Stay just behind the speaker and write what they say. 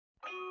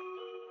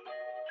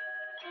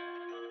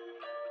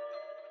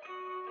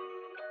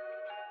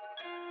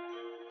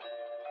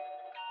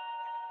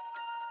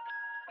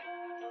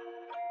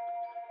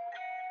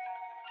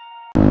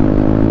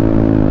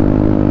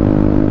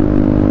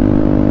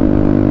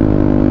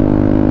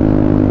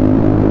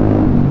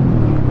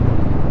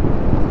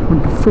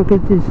fuck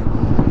is this?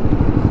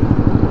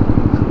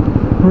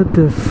 What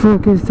the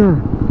fuck is that?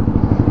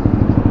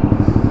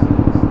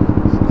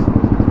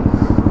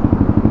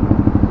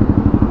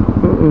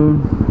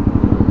 Uh-oh.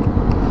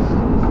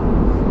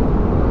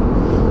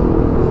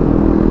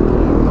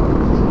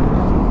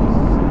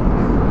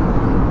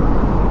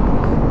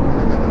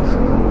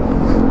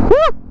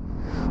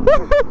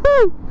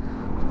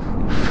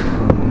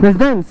 Let's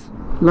dance.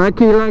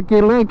 Lucky.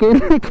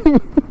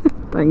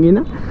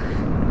 Tangina.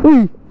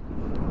 Ui.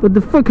 What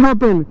the fuck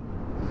happened?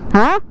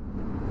 Huh?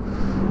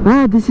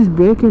 Ah, this is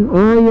broken.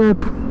 Oh yeah.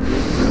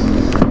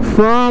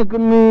 Fuck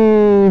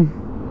me.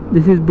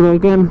 This is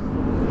broken.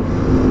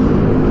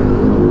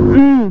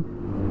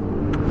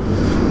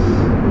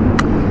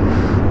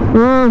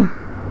 Oh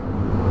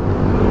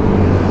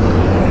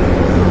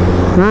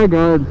my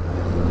god.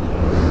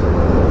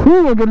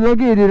 Oh, I got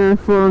lucky it didn't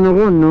fall on the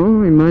road,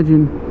 no?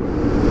 Imagine.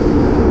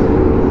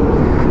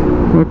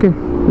 Okay,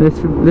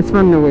 let's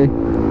find a way.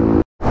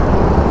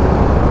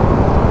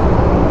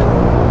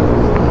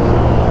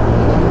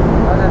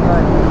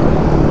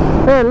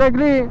 Hey,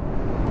 luckily,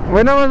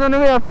 when I was on the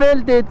way I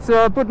felt it,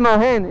 so I put my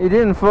hand, it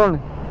didn't fall.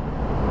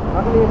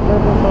 Luckily it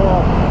didn't fall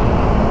off.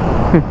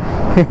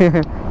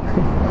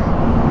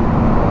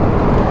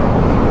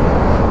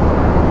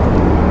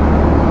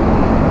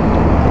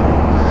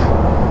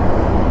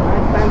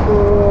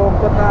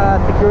 Put a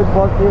secured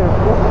bolt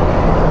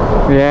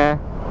here.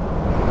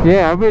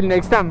 Yeah, I will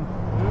next time.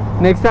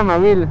 Next time I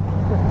will.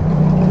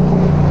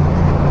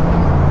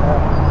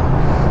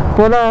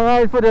 Polar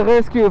ride for the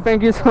rescue,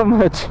 thank you so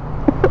much.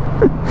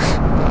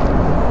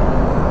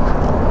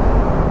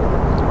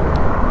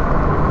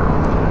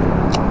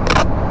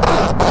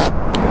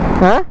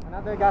 Huh?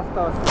 Another gas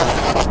toss.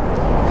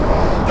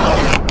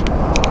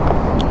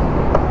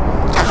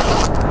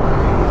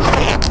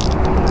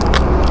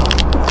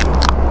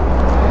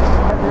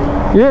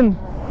 Yun.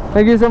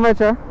 Thank you so much,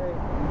 huh?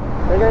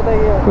 Thank you.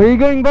 Are you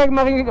going back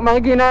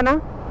Marikina na?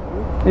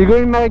 You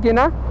going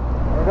Marikina?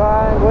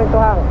 I'm going to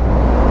hang.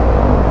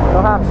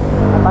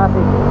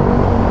 Pasig.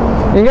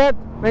 Ingat!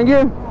 Thank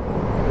you!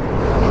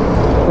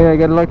 Yeah, I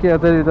got lucky, I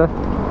tell you that.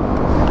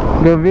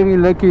 Got very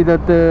lucky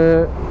that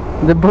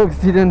the box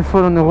didn't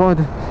fall on the road.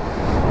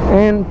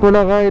 And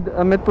Polaroid,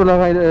 I met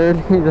Polaroid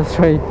early, that's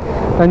right.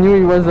 I knew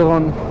he was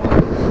around.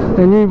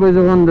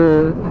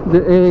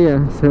 The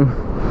area, so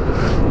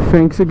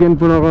thanks again,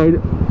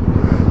 Polaroid.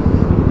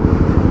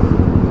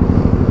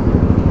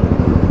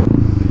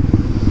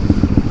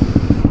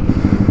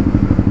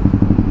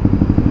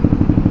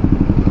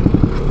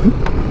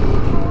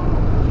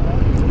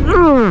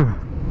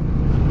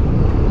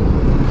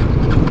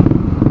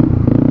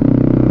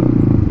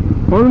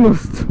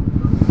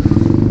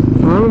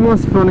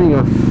 Almost falling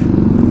off.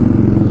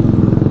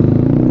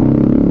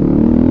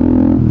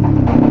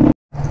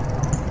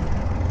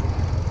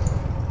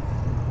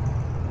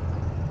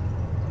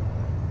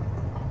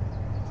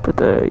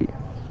 Patay.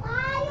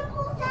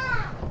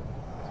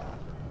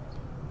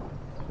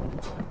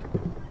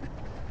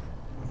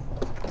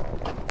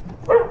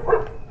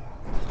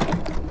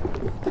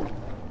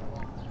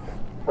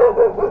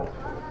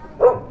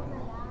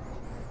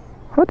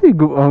 How do you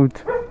go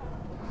out?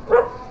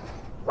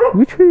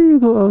 Which way do you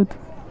go out?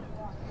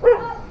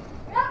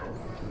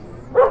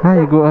 Ah,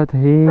 you go out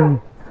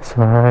here. That's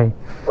right.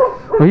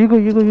 Oh, you go.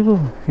 You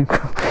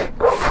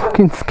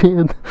fucking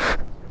scared.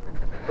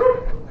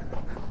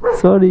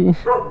 Sorry.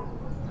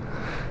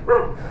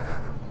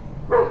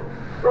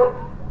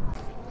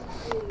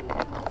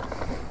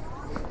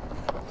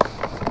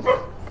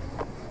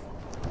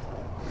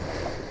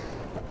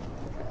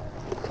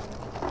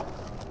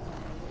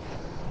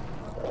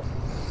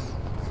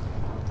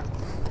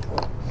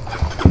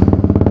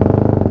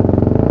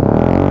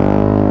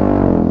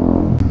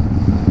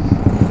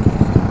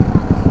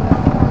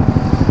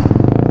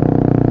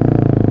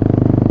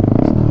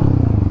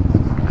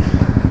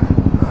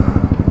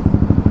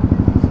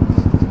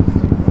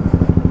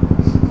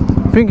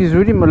 I think it's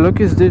really my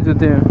luckiest day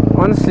today.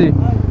 Honestly,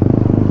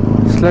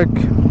 it's like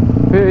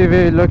very,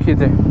 very lucky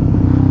day.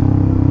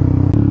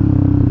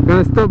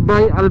 Gonna stop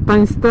by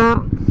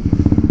Alpinestars.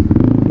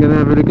 Gonna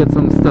have a look at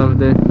some stuff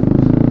there.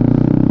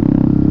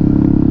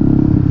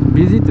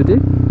 Busy today.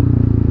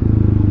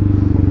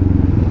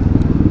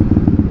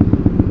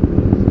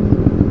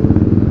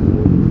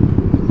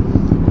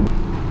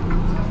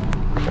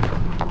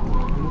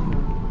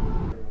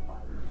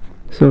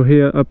 So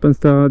here at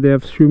Alpinestars, they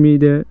have threw me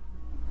there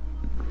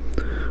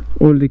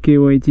all the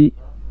KYT,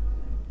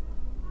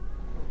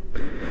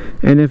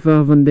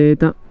 NFR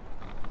Vendetta,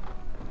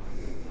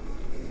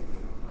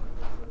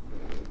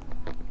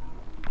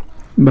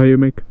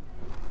 Biomech.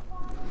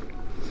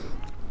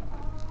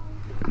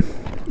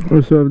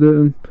 Also have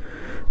the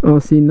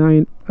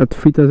RC9 at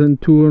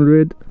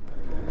 3200,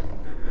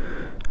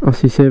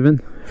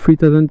 RC7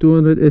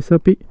 3200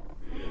 SRP.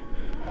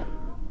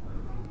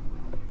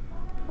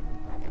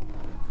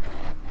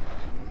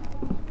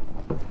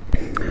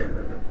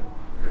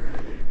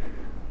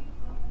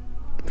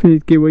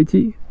 Infinite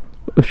KYT,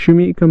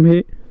 Oshumi, come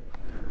here.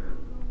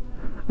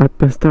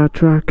 Alpinestars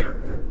track.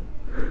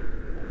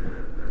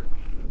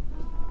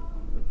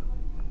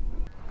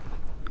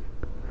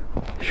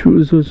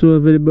 Shoes also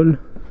available,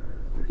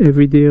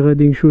 everyday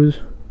riding shoes.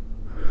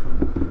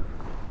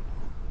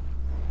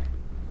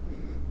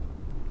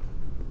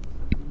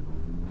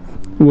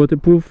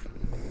 Waterproof.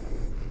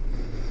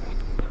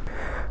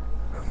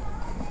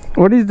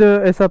 What is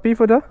the SRP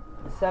for that?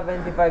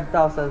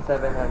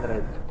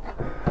 75,700.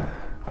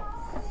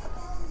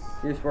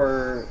 Used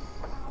for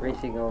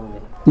racing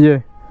only.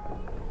 Yeah.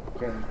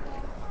 Okay.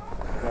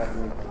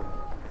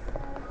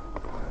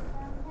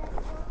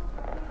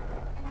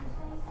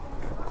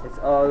 It's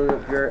all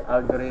pure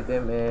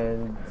algorithm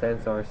and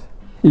sensors.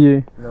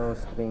 Yeah. No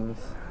strings.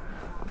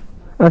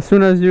 As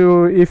soon as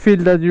you feel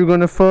that you're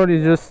gonna fall,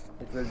 you just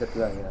It will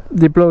deploy, yeah.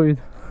 deploy it.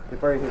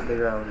 Before you hit the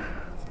ground.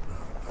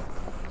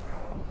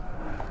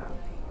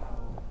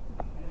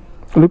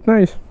 Look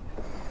nice.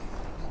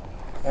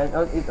 And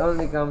it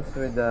only comes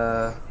with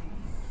the...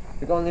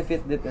 You can only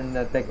fit it in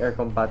the Tech Air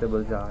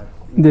compatible jacket.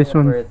 You This can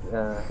one. wear it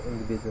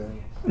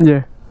individually.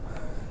 Yeah.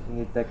 You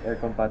need Tech Air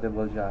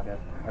compatible jacket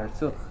or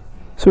suit.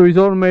 So it's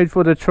all made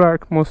for the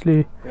track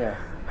mostly. Yes.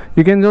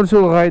 You can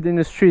also ride in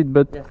the street,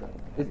 but Yes.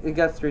 It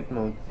got street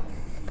mode.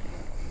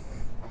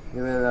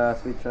 You will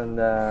switch on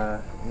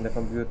in the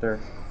computer.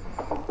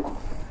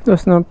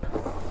 that's not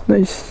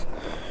nice.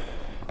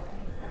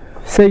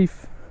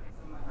 Safe.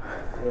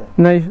 Yeah.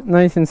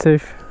 Nice and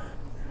safe.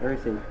 Very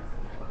safe.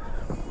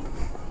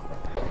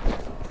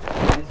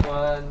 This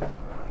one,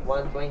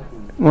 120.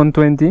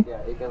 120.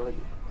 Yeah, you can look.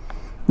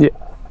 Yeah.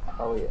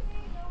 Oh yeah.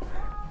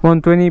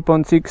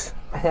 120.6.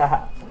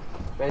 Yeah.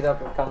 Made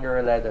up of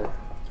kangaroo leather.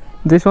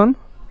 This one?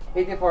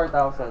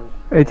 84,000.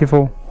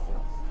 84.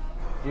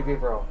 GB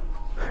Pro.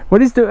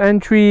 What is the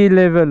entry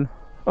level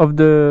of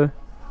the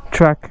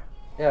track?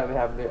 Yeah, we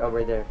have it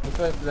over there. This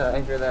one's the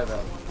entry level.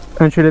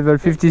 Entry level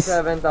 50.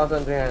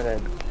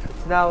 57,300.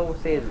 It's now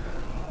sale.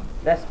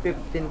 That's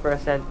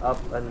 15% up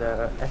on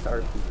the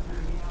SRP.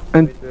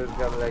 And It will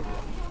become like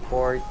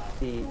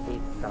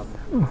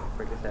 48,000.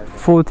 47.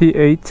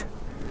 48.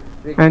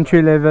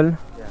 Entry level.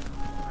 Yeah.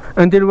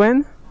 Until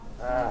when?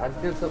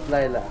 Until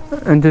supply last.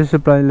 Until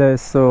supply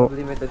less. So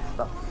Limited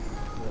stock.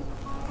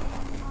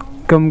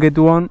 come get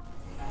one.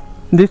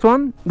 This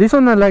one? This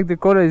one I like the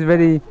color. Is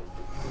very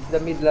It's the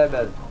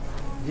mid-level.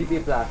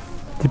 GP Plus.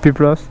 GP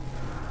plus.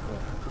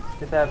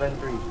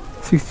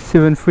 67.3.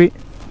 67 free.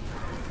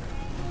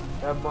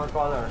 Have more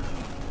color.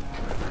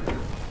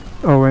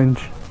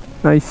 Orange.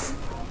 Nice.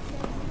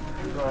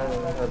 This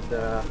one has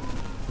the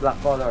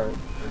black color.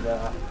 The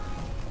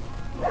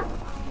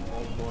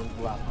one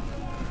black.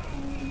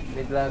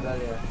 Mid-level,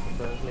 yeah. This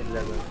one's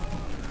mid-level.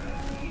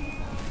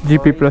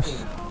 GP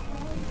plus.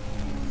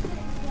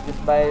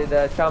 Just by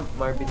the champ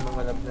Marvin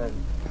Mangalapnan.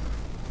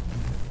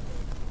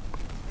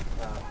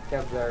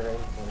 Kevlar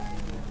rifle.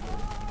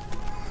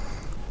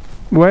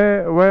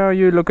 Where are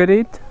you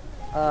located?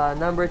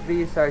 Number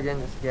 3 Sergeant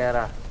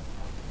Esguerra,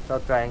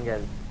 South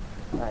Triangle.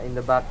 In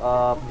the back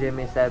of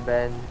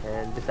GMA7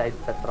 and beside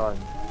Petron.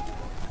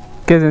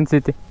 Quezon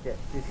City. Yeah,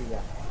 CC,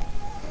 yeah.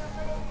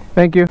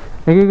 Thank you.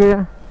 Thank you,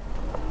 Kuya.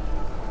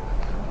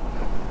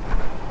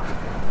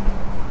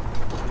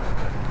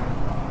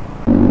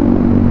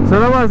 So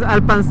that was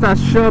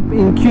Alpinestars shop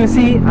in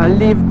QC. I'll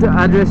leave the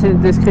address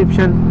in the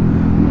description.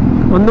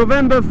 On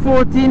November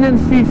 14 and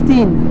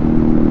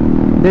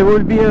 15, there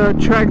will be a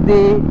track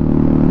day.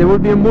 There will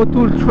be a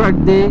Motul track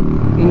day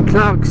in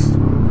Clarks.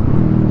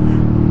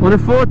 On the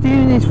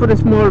 14 is for the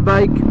small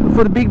bike,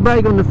 for the big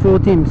bike on the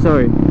 14,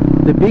 sorry.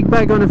 The big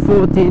bike on the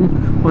 14,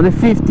 on the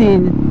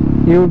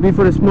 15 it will be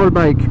for the small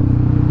bike,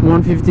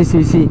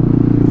 150cc.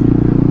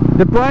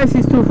 The price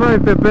is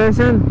 2.5 per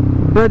person,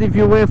 but if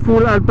you wear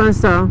full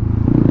Alpinestar,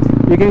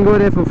 you can go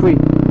there for free.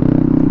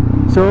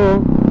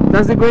 So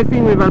that's the great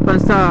thing with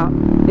Alpinestar.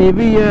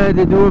 Every year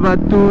they do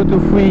about 2 to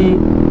 3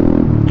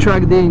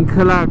 track day in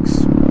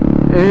Clarks,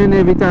 and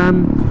every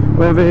time,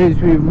 whether it's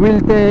with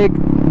Wiltec,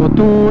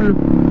 Motul,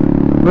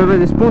 whether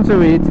they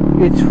sponsor it,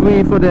 it's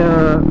free for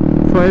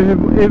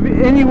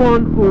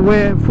anyone who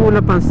wear full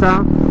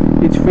Alpinestar.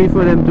 It's free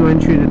for them to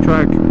enter the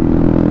track.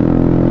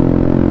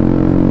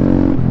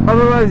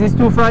 Otherwise, it's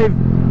 2.5.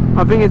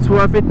 I think it's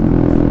worth it.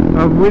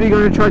 I'm really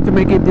gonna try to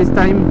make it this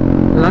time.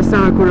 Last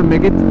time I couldn't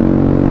make it.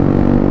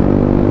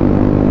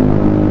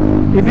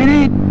 If you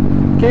need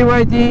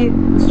KYT,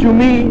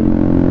 Sumi,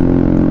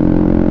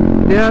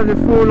 they have the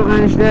full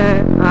range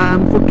there.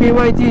 For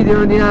KYT, they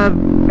only have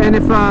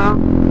NFR,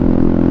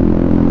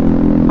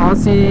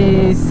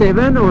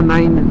 RC7 or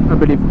 9, I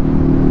believe.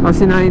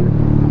 RC9.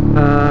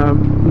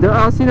 The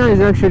RC9 is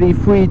actually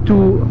free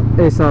to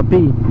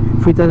SRP,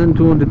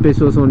 3,200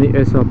 pesos only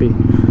SRP.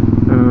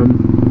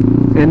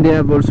 And they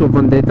have also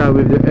Vendetta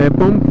with the air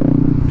pump.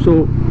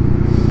 So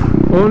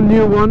all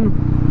new one,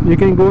 you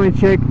can go and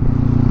check.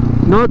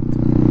 Not,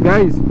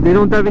 guys, they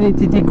don't have any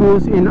TT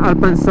course in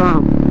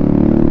Alpinestar.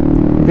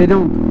 They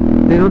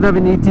don't have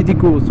any TT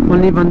course.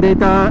 Only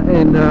Vendetta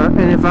and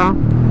NFR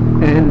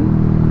and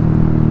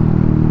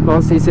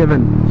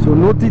RC7. So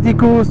no TT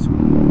course.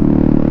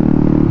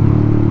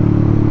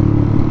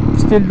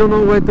 Still don't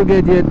know where to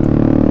get yet.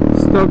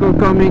 Stock are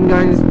coming,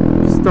 guys.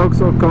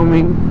 Stocks are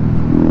coming.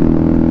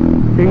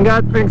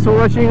 Ingat, thanks for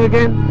watching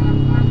again.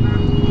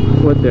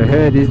 What the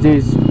hell is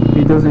this?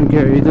 He doesn't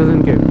care, he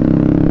doesn't care.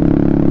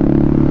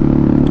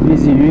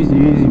 Easy, easy,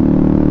 easy.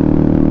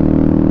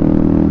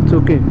 It's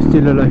okay,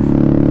 still alive.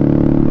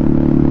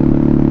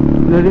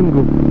 Let him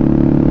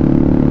go.